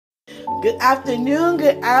Good afternoon,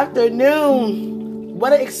 good afternoon.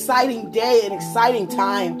 What an exciting day, an exciting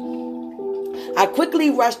time. I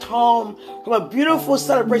quickly rushed home from a beautiful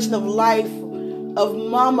celebration of life of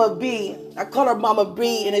Mama B. I call her Mama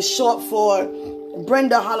B, and it's short for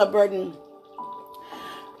Brenda Halliburton.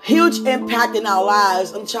 Huge impact in our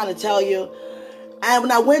lives, I'm trying to tell you. And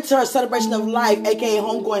when I went to her celebration of life, aka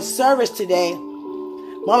homegoing service today,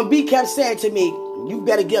 Mama B kept saying to me, you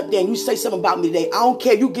better get up there and you say something about me today. I don't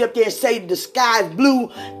care. You get up there and say the sky is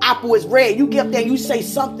blue, apple is red. You get up there and you say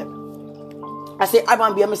something. I said, I'm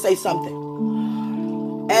going to say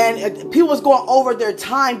something. And people was going over their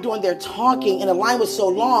time doing their talking, and the line was so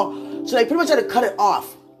long, so they pretty much had to cut it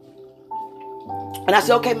off. And I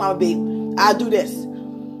said, okay, Mama B, I'll do this.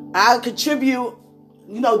 I'll contribute,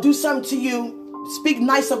 do something to you. Speak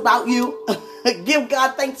nice about you. Give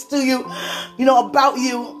God thanks to you, about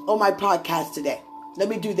you on my podcast today. Let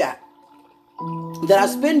me do that. That I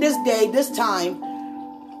spend this day, this time,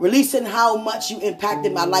 releasing how much you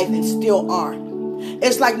impacted my life and still are.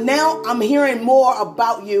 It's like now I'm hearing more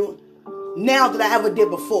about you now than I ever did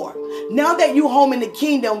before. Now that you home in the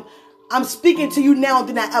kingdom, I'm speaking to you now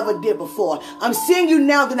than I ever did before. I'm seeing you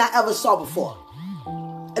now than I ever saw before.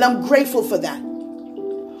 And I'm grateful for that.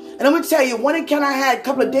 And I'm going to tell you, one encounter I had a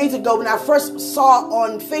couple of days ago when I first saw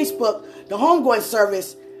on Facebook the homegoing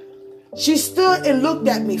service, she stood and looked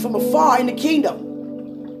at me from afar in the kingdom.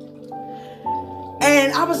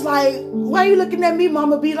 And I was like, why are you looking at me,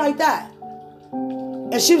 Mama B, like that?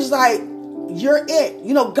 And she was like, you're it.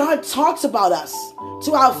 God talks about us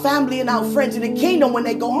to our family and our friends in the kingdom when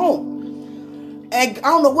they go home. And I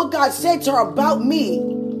don't know what God said to her about me,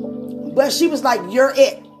 but she was like, you're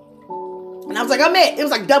it. And I was like, I'm it. It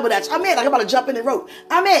was like double dutch. I'm it. Like I'm about to jump in the rope.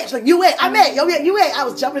 I'm it. She's like, you it. I'm it. Yo, yeah, you it. I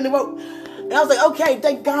was jumping in the rope. And I was like, okay,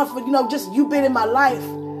 thank God for, just you being in my life.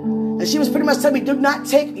 And she was pretty much telling me, do not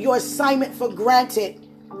take your assignment for granted.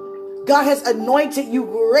 God has anointed you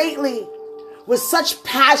greatly with such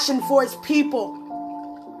passion for his people.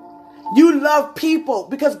 You love people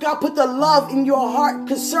because God put the love in your heart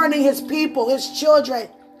concerning his people, his children.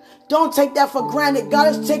 Don't take that for granted.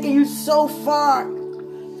 God has taken you so far.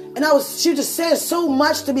 And she just said so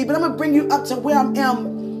much to me, but I'm going to bring you up to where I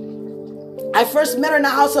am. I first met her in the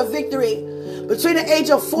House of Victory. Between the age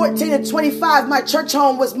of 14 and 25, my church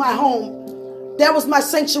home was my home. That was my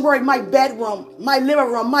sanctuary, my bedroom, my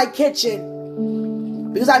living room, my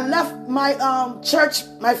kitchen. Because I left my church,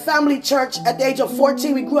 my family church at the age of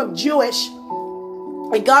 14. We grew up Jewish.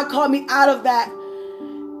 And God called me out of that.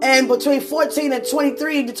 And between 14 and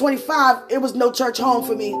 23 to 25, it was no church home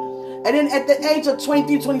for me. And then at the age of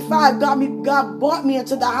 23, 25, God brought me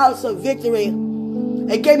into the House of Victory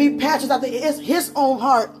and gave me pastors after his own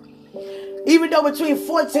heart. Even though between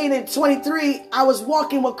 14 and 23, I was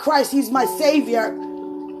walking with Christ, he's my Savior,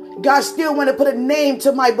 God still wanted to put a name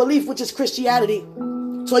to my belief, which is Christianity.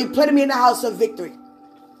 So he planted me in the House of Victory.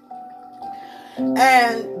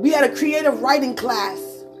 And we had a creative writing class.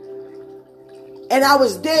 And I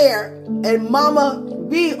was there, and Mama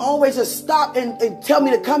B always just stopped and tell me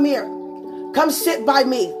to come here. Come sit by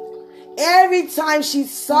me. Every time she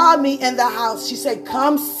saw me in the house, she said,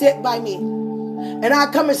 come sit by me. And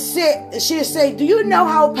I come and sit, and she'd say, do you know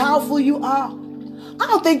how powerful you are? I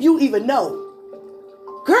don't think you even know.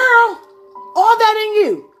 Girl, all that in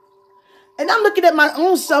you. And I'm looking at my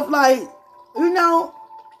own self like,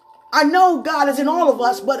 I know God is in all of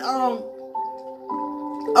us, but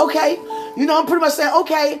okay. I'm pretty much saying,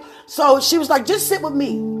 okay. So she was like, just sit with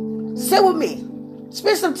me. Sit with me.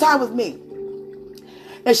 Spend some time with me.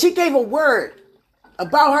 And she gave a word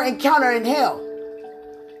about her encounter in hell.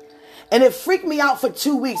 And it freaked me out for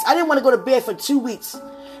 2 weeks. I didn't want to go to bed for 2 weeks.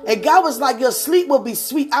 And God was like, your sleep will be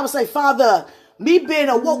sweet. I would say, Father, me being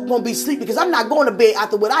awoke won't be sleep because I'm not going to bed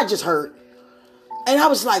after what I just heard. And I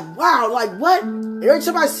was like, wow, like what? Every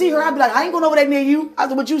time I see her, I'd be like, I ain't going over there near you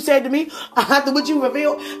after what you said to me, after what you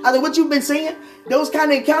revealed, after what you've been saying. Those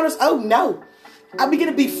kind of encounters, oh no. I begin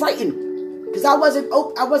to be frightened because I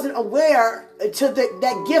wasn't aware to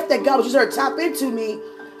that gift that God was using her to tap into me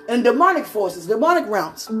in demonic forces, demonic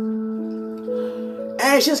realms.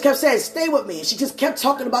 And she just kept saying, stay with me. And she just kept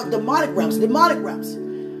talking about demonic realms, demonic realms.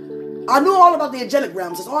 I knew all about the angelic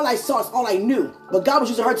realms. It's all I saw. It's all I knew. But God was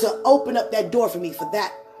using her to open up that door for me for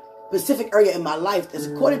that specific area in my life that's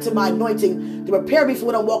according to my anointing to prepare me for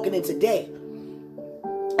what I'm walking in today.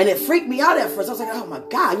 And it freaked me out at first. I was like, oh my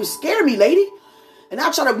God, you scared me, lady. And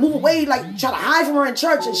I tried to move away, like try to hide from her in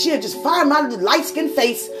church. And she'd just find my light-skinned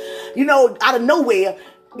face, out of nowhere.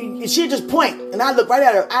 And she'd just point. And I looked right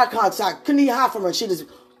at her, eye contact. Couldn't even hide from her. She'd just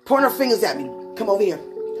point her fingers at me. Come over here.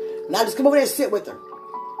 And I just come over there and sit with her.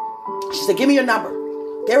 She said, give me your number.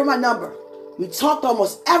 Gave her my number. We talked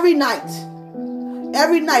almost every night.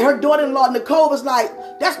 Every night, her daughter-in-law, Nicole, was like,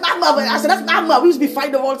 that's my mother. I said, that's my mother. We used to be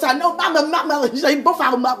fighting all the time. No, my mother. She said, both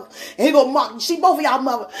our mother. And he go, Mark, she both of y'all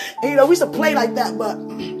mother. And, we used to play like that. But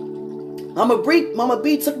Mama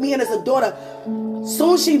B took me in as a daughter.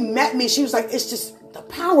 Soon she met me, she was like, it's just the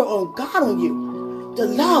power of God on you. The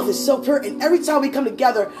love is so pure. And every time we come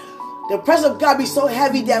together, the presence of God be so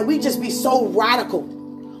heavy that we just be so radical.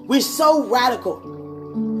 We're so radical.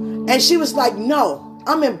 And she was like, no,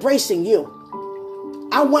 I'm embracing you.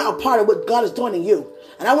 I want a part of what God is doing in you.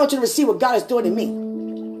 And I want you to receive what God is doing in me.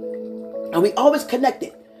 And we always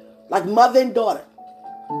connected. Like mother and daughter.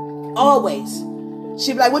 Always.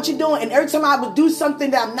 She'd be like, what you doing? And every time I would do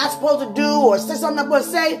something that I'm not supposed to do or say something I'm going to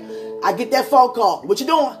say, I get that phone call. What you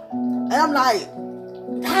doing? And I'm like,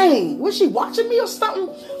 dang, was she watching me or something?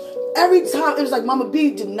 Every time it was like Mama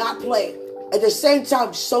B did not play. At the same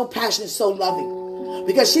time, so passionate, so loving.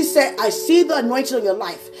 Because she said, I see the anointing of your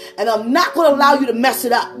life. And I'm not going to allow you to mess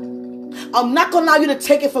it up. I'm not going to allow you to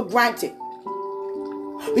take it for granted.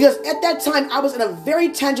 Because at that time, I was in a very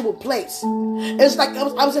tangible place. It's like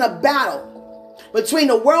I was in a battle between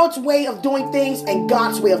the world's way of doing things and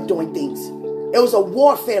God's way of doing things. It was a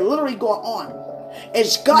warfare literally going on. And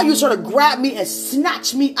God used her to grab me and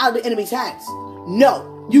snatch me out of the enemy's hands.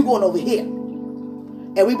 No, you going over here.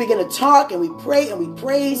 And we begin to talk and we pray and we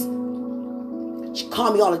praise. She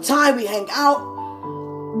called me all the time. We hang out.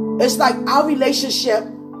 It's like our relationship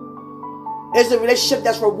is a relationship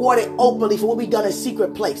that's rewarded openly for what we've done in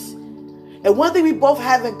secret place. And one thing we both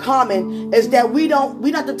have in common is that we're not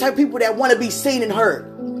the type of people that want to be seen and heard.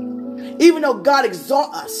 Even though God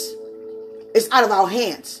exalts us, it's out of our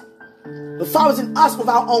hands. But if I was in us of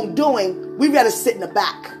our own doing, we'd rather sit in the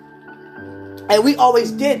back. And we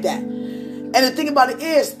always did that. And the thing about it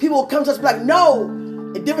is, people will come to us and be like, no,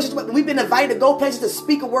 in different situations, we've been invited to go places to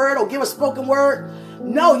speak a word or give a spoken word.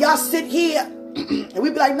 No, y'all sit here. And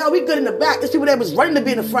we'd be like, no, we good in the back. There's people that was running to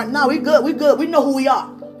be in the front. No, we good. We good. We know who we are.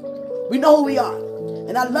 We know who we are.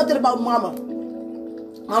 And I loved it about Mama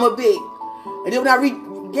B. And then when I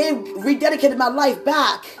rededicated my life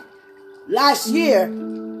back last year,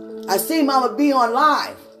 I seen Mama B on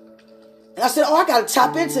live. And I said, oh, I got to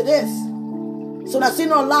tap into this. So when I seen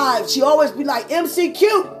her on live, she always be like, MC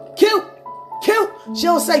Q. She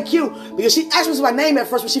don't say Q because she asked me my name at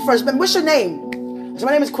first when she first met me. What's your name? So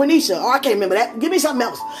my name is Quenisha. Oh, I can't remember that. Give me something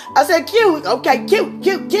else. I said Q. Okay, Q.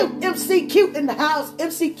 MC Q in the house.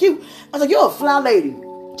 MC Q. I was like, you're a fly lady.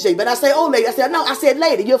 She said, but I say old lady. I said, no, I said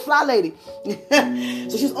lady. You're a fly lady.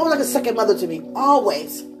 So she's always like a second mother to me.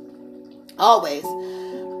 Always.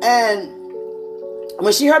 And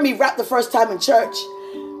when she heard me rap the first time in church,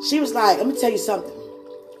 she was like, let me tell you something.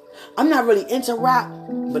 I'm not really into rap,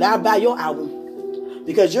 but I'll buy your album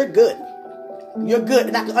because you're good. You're good,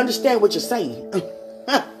 and I can understand what you're saying.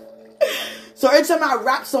 So every time I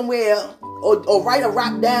rap somewhere or write a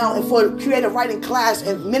rap down and for create a writing class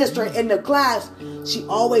and minister in the class, she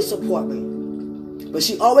always support me. But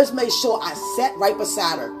she always made sure I sat right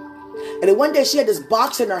beside her. And then one day she had this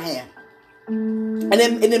box in her hand. And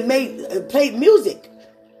it played music.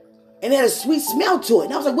 And it had a sweet smell to it.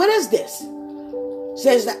 And I was like, what is this? She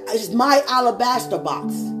says, it's my alabaster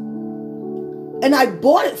box. And I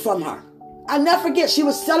bought it from her. I never forget, she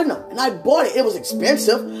was selling them. And I bought it. It was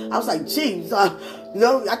expensive. I was like, geez. I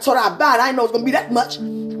told her I buy it. I didn't know it was going to be that much.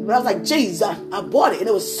 But I was like, geez, I bought it. And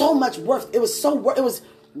it was so much worth. It was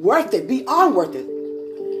worth it. Beyond worth it.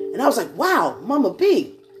 And I was like, wow, Mama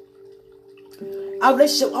B. Our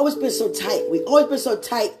relationship always been so tight. We always been so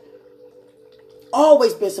tight.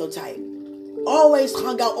 Always been so tight. Always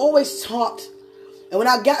hung out. Always talked. And when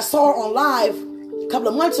I saw her on live a couple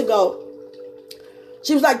of months ago,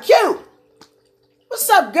 she was like, Q, what's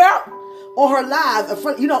up, girl? On her live, in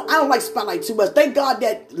front, I don't like spotlight too much. Thank God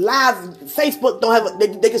that live Facebook don't have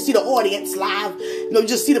they can see the audience live. You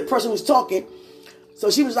just see the person who's talking. So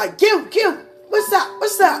she was like, Q, what's up?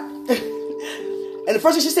 And the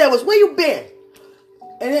first thing she said was, where you been?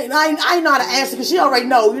 And then I didn't know how to answer because she already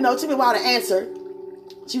know. It took me a while to answer.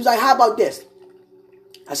 She was like, how about this?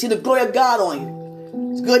 I see the glory of God on you.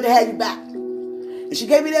 It's good to have you back. And she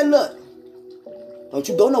gave me that look. Don't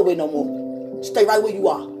you go nowhere no more. Stay right where you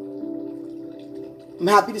are. I'm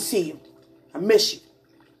happy to see you. I miss you.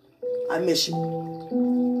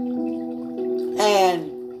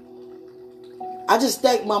 And I just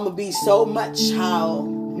thank Mama B so much how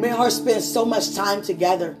me and her spend so much time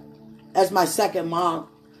together as my second mom.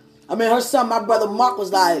 Her son, my brother Mark,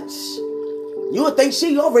 was like, you would think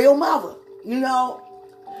she your real mother.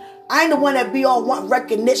 I ain't the one that be all want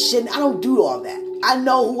recognition. I don't do all that. I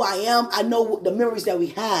know who I am. I know the memories that we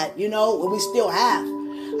had, and we still have.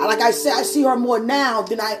 Like I said, I see her more now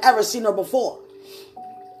than I ever seen her before.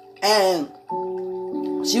 And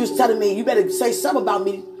she was telling me, you better say something about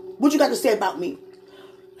me. What you got to say about me?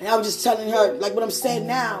 And I was just telling her, like what I'm saying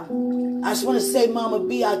now. I just want to say, Mama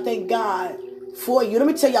B, I thank God for you. Let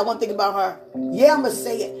me tell y'all one thing about her. Yeah, I'm going to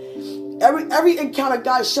say it. Every encounter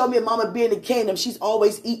God showed me of Mama B in the kingdom, she's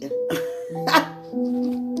always eating.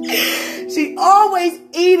 She always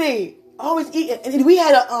eating. Always eating. And we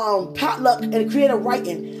had a potluck and a creative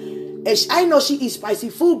writing. And I know she eats spicy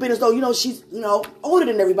food, but as though, she's, older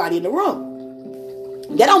than everybody in the room.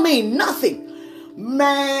 That don't mean nothing.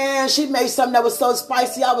 Man, she made something that was so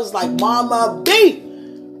spicy. I was like, Mama B.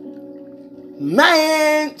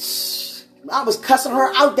 Man, I was cussing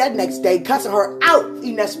her out that next day. Cussing her out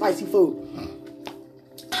eating that spicy food.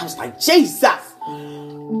 I was like, Jesus.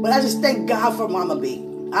 But I just thank God for Mama B.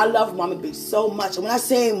 I love Mama B so much. And when I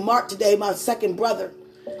say Mark today, my second brother,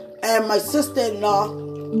 and my sister-in-law,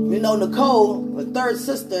 Nicole, my third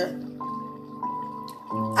sister,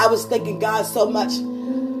 I was thanking God so much.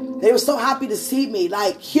 They were so happy to see me.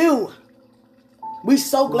 Like, Hugh, we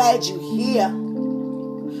so glad you here.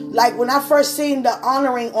 Like, when I first seen the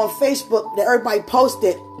honoring on Facebook that everybody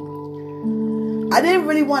posted, I didn't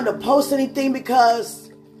really want to post anything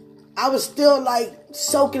because I was still, like,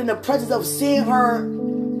 soaking in the presence of seeing her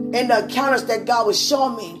in the encounters that God was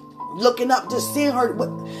showing me. Looking up, just seeing her.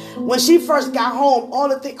 When she first got home, all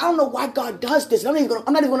the things, I don't know why God does this. I'm not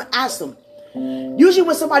even going to ask him. Usually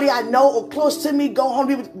when somebody I know or close to me go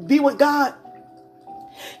home be with God,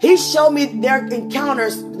 he showed me their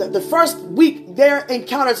encounters, the first week, their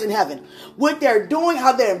encounters in heaven. What they're doing,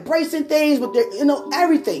 how they're embracing things, with their,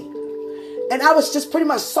 everything. And I was just pretty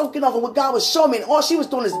much soaking off of what God was showing me. And all she was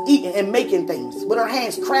doing is eating and making things with her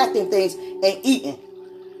hands, crafting things and eating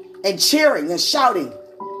and cheering and shouting.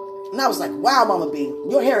 And I was like, wow, Mama B,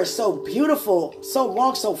 your hair is so beautiful, so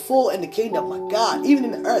long, so full in the kingdom. My God, even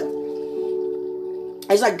in the earth.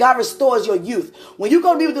 It's like God restores your youth. When you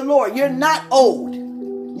go to be with the Lord, you're not old.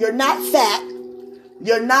 You're not fat.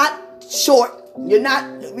 You're not short. You're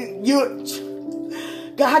God,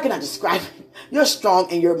 how can I describe it? You're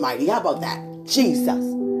strong and you're mighty. How about that? Jesus.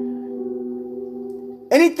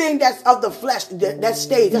 Anything that's of the flesh, that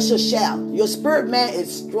stays, that's your shell. Your spirit man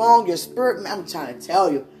is strong. Your spirit man, I'm trying to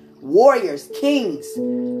tell you. Warriors, kings.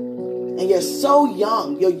 And you're so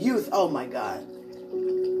young. Your youth, oh my God.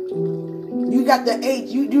 You got the age,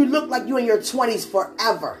 you look like you in your 20s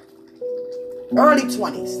forever. Early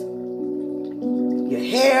 20s. Your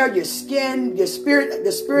hair, your skin, your spirit,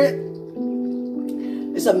 the spirit.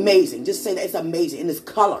 It's amazing. Just say that it's amazing. And it's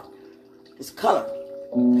color. It's color.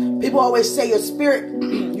 People always say your spirit,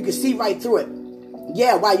 you can see right through it.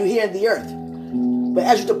 Yeah, while you're here in the earth. But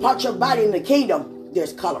as you depart your body in the kingdom,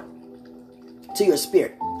 there's color to your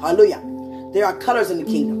spirit. Hallelujah. There are colors in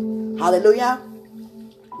the kingdom. Hallelujah.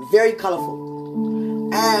 Very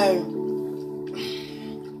colorful. And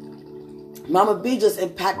Mama B just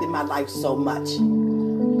impacted my life so much.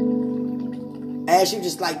 And she was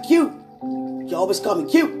just like, cute. She always call me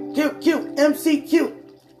cute, cute, cute, MC cute.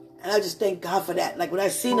 And I just thank God for that. Like when I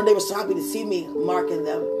seen them, they were so happy to see me, marking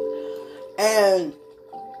them. And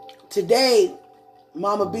today,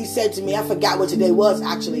 Mama B said to me, I forgot what today was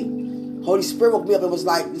actually. Holy Spirit woke me up and was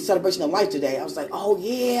like, the celebration of life today. I was like, oh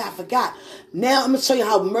yeah, I forgot. Now I'm going to show you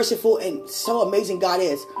how merciful and so amazing God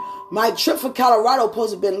is. My trip for Colorado was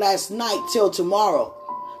supposed to have been last night till tomorrow.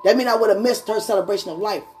 That means I would have missed her celebration of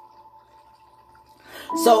life.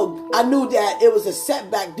 So I knew that it was a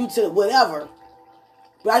setback due to whatever.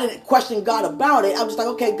 But I didn't question God about it. I was like,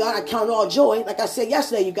 okay, God, I count it all joy. Like I said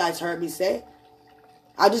yesterday, you guys heard me say.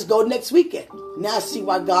 I'll just go next weekend. Now I see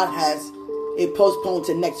why God has it postponed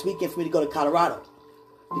to next weekend for me to go to Colorado.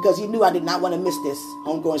 Because he knew I did not want to miss this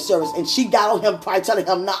homegoing service. And she got on him, probably telling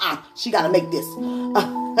him, nah, she got to make this.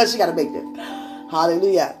 She got to make this.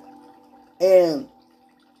 Hallelujah. And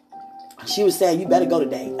she was saying, you better go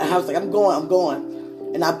today. And I was like, I'm going.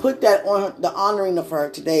 And I put that on the honoring of her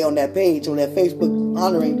today on that page, on that Facebook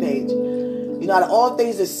honoring page. You know, out of all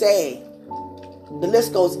things to say, the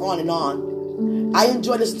list goes on and on. I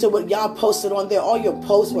enjoyed listening to what y'all posted on there. All your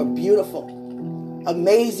posts were beautiful.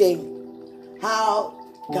 Amazing. How,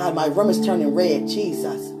 God, my room is turning red.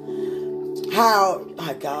 Jesus. How,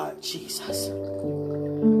 my God, Jesus.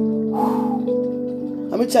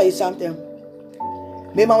 Let me tell you something.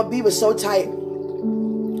 Me and Mama B was so tight.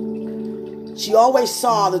 She always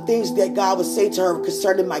saw the things that God would say to her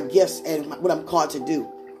concerning my gifts and what I'm called to do.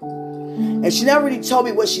 And she never really told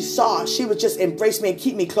me what she saw. She would just embrace me and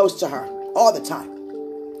keep me close to her all the time.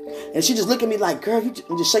 And she just looked at me like, girl, you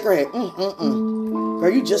just shake her head. Girl,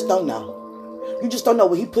 you just don't know. You just don't know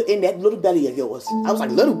what he put in that little belly of yours. I was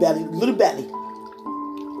like, little belly, little belly.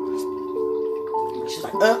 She's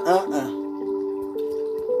like,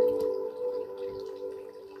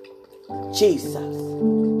 Jesus.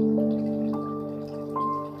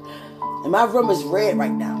 And my room is red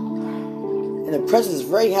right now. And the presence is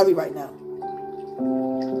very heavy right now.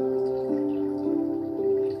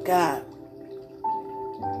 God.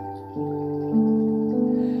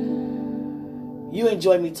 You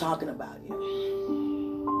enjoy me talking about you.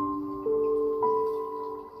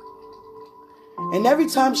 And every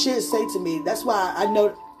time she'd say to me, that's why I know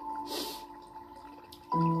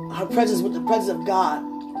her presence with the presence of God.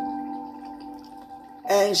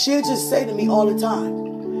 And she'd just say to me all the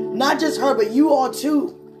time, not just her, but you all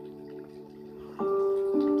too.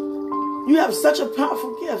 You have such a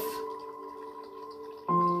powerful gift.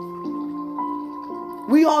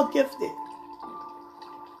 We all gifted.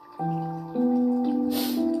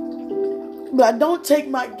 But I don't take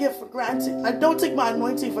my gift for granted. I don't take my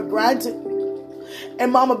anointing for granted.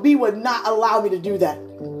 And Mama B would not allow me to do that.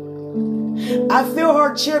 I feel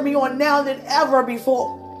her cheer me on now than ever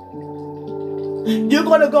before. You're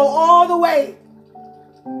going to go all the way.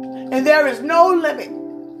 And there is no limit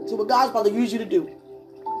to what God's about to use you to do.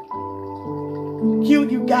 Q,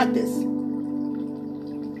 you got this.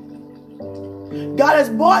 God has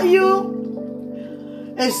brought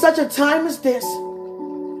you in such a time as this,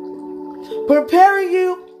 preparing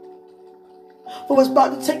you for what's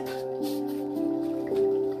about to take place.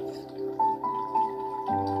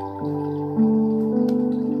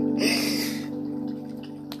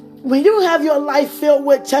 When you have your life filled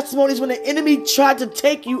with testimonies when the enemy tried to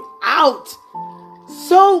take you out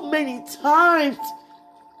so many times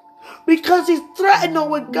because he's threatened on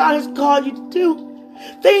what God has called you to do.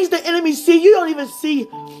 Things the enemy see, you don't even see.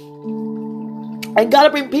 And God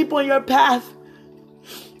will bring people in your path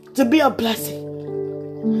to be a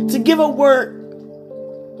blessing, to give a word,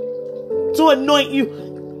 to anoint you.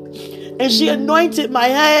 And she anointed my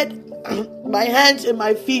head, my hands, and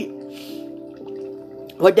my feet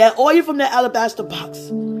with that oil from the alabaster box.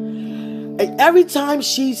 And every time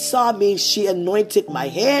she saw me, she anointed my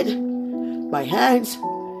head, my hands,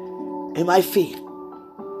 and my feet.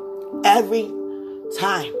 Every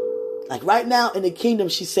time. Like right now in the kingdom,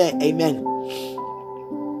 she said, amen.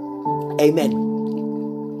 Amen.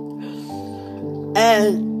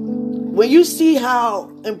 And when you see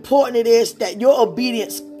how important it is that your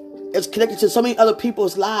obedience is connected to so many other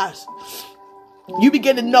people's lives, you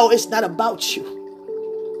begin to know it's not about you.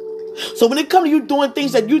 So when it comes to you doing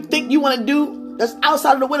things that you think you want to do that's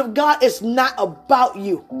outside of the will of God, it's not about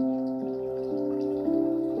you.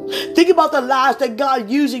 Think about the lives that God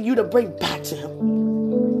using you to bring back to Him.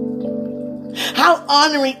 How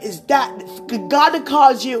honoring is that? For God to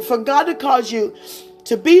cause you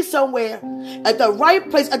to be somewhere at the right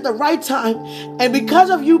place at the right time, and because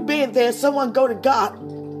of you being there, someone go to God.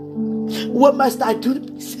 What must I do to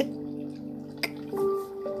be saved?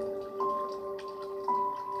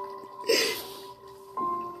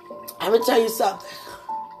 I'm gonna tell you something.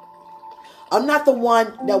 I'm not the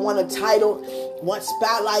one that want a title, want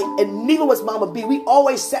spotlight, and neither was Mama B. We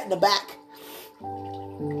always sat in the back.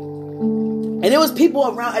 And there was people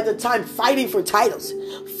around at the time fighting for titles,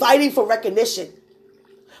 fighting for recognition.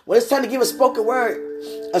 When it's time to give a spoken word,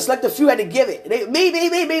 a select a few had to give it. Me,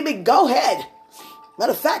 go ahead.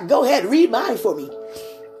 Matter of fact, go ahead, read mine for me.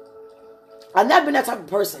 I've never been that type of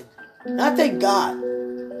person. And I thank God.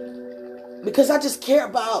 Because I just care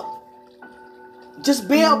about just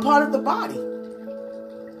being a part of the body.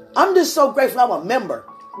 I'm just so grateful I'm a member.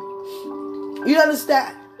 You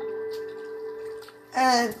understand?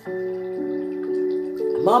 And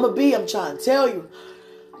Mama B, I'm trying to tell you,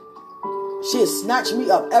 she'll snatch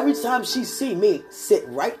me up every time she see me sit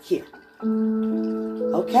right here.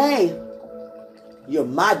 Okay, you're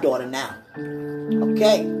my daughter now.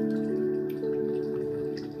 Okay.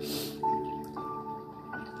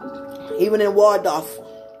 Even in Waldorf,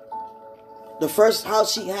 the first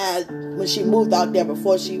house she had when she moved out there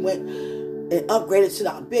before she went and upgraded to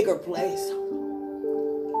the bigger place,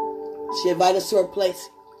 she invited us to her place.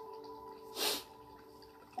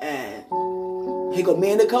 And here go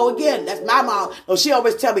me and Nicole again. That's my mom. No, she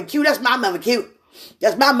always tell me, Q, that's my mother, Q.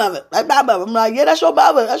 That's my mother. That's my mother. I'm like, yeah, that's your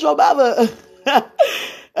mother. That's your mother.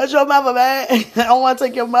 That's your mother, man. I don't want to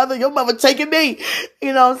take your mother. Your mother taking me.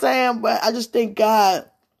 You know what I'm saying? But I just thank God.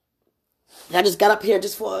 I just got up here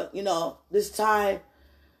just for, this time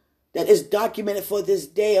that is documented for this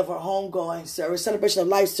day of her homegoing service, celebration of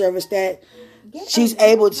life service, that she's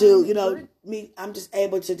able to, I'm just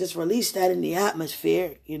able to just release that in the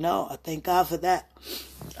atmosphere. I thank God for that.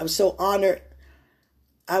 I'm so honored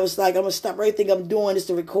I was like, I'm going to stop everything I'm doing just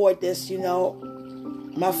to record this, you know.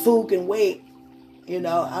 My food can wait. You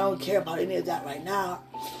know, I don't care about any of that right now.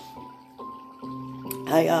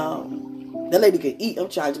 That lady could eat. I'm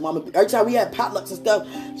trying to, Mama. Every time we had potlucks and stuff,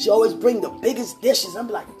 she always bring the biggest dishes. I'm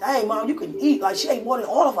like, dang, Mom, you can eat. Like, she ate more than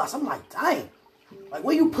all of us. I'm like, dang. Like,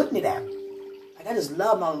 where you putting it at? Like, I just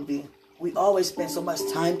love Mama B. We always spend so much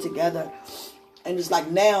time together. And it's like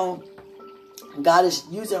now, God is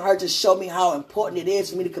using her to show me how important it is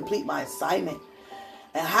for me to complete my assignment.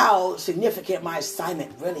 And how significant my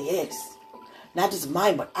assignment really is. Not just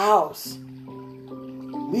mine, but ours.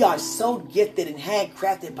 We are so gifted and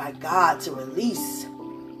handcrafted by God to release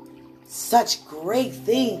such great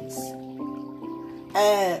things.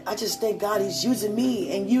 And I just thank God He's using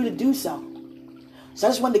me and you to do so. So I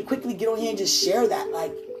just wanted to quickly get on here and just share that.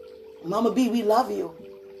 Like, Mama B, we love you.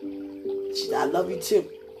 She said, I love you too.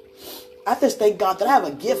 I just thank God that I have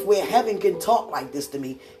a gift where heaven can talk like this to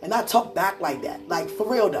me. And I talk back like that. Like, for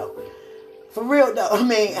real though. For real though. I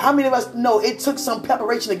mean, how many of us know it took some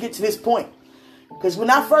preparation to get to this point? Because when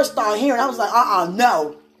I first started hearing, I was like,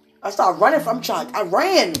 no. I started running I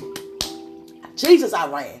ran. Jesus, I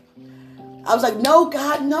ran. I was like, no,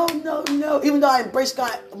 God, no. Even though I embraced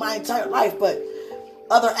God my entire life, but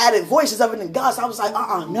other added voices other than God. So I was like,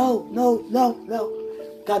 no.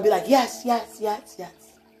 God be like, yes.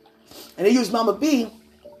 And they used Mama B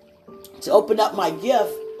to open up my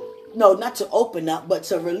gift. No, not to open up, but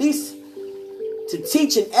to release, to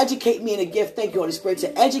teach and educate me in the gift. Thank you, Holy Spirit.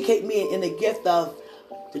 To educate me in the gift of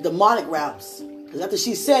the demonic realms. Because after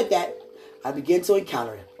she said that, I began to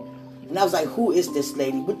encounter it. And I was like, who is this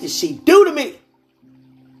lady? What did she do to me?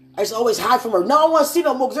 I used to always hide from her. No, I don't want to see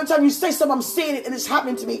no more. Because every time you say something, I'm seeing it and it's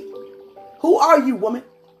happening to me. Who are you, woman?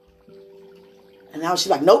 And now she's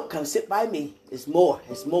like, nope, come sit by me. It's more.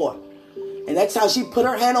 And that's how she put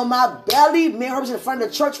her hand on my belly. Me and her was in front of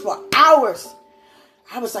the church for hours.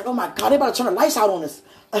 I was like, oh my God, they about to turn the lights out on us.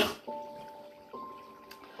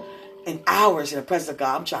 And hours in the presence of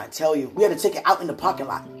God, I'm trying to tell you. We had to take it out in the parking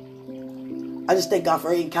lot. I just thank God for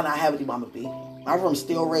every encounter I have with you, Mama B. My room's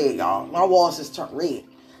still red, y'all. My walls just turned red.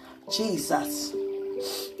 Jesus.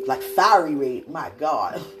 Like fiery red. My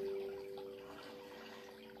God.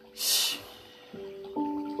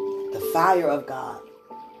 The fire of God.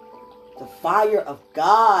 The fire of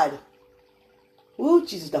God. Ooh,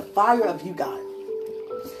 Jesus, the fire of you, God.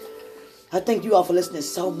 I thank you all for listening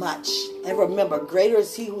so much. And remember, greater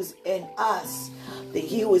is He who's in us than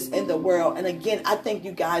he who is in the world. And again, I thank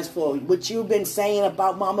you guys for what you've been saying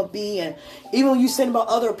about Mama B. And even when you saying about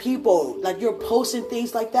other people, like you're posting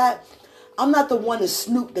things like that. I'm not the one to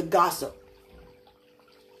snoop the gossip.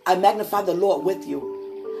 I magnify the Lord with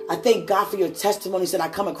you. I thank God for your testimonies that I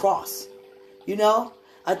come across. You know,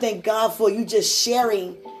 I thank God for you just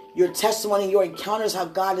sharing your testimony, your encounters, how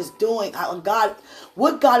God is doing,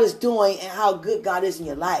 what God is doing and how good God is in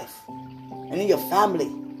your life and in your family.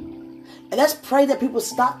 And let's pray that people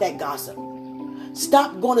stop that gossip.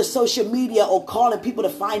 Stop going to social media or calling people to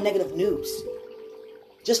find negative news.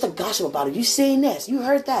 Just to gossip about it. You seen this? You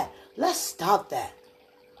heard that? Let's stop that.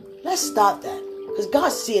 Let's stop that. Because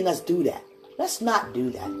God's seeing us do that. Let's not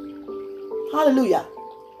do that. Hallelujah.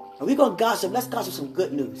 And we're going to gossip. Let's gossip some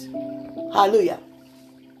good news. Hallelujah.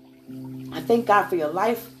 I thank God for your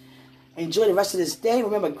life. Enjoy the rest of this day.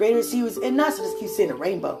 Remember, greater is He who's in us. So just keep seeing the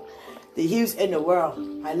rainbow. The He who's in the world.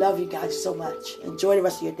 I love you guys so much. Enjoy the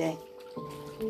rest of your day.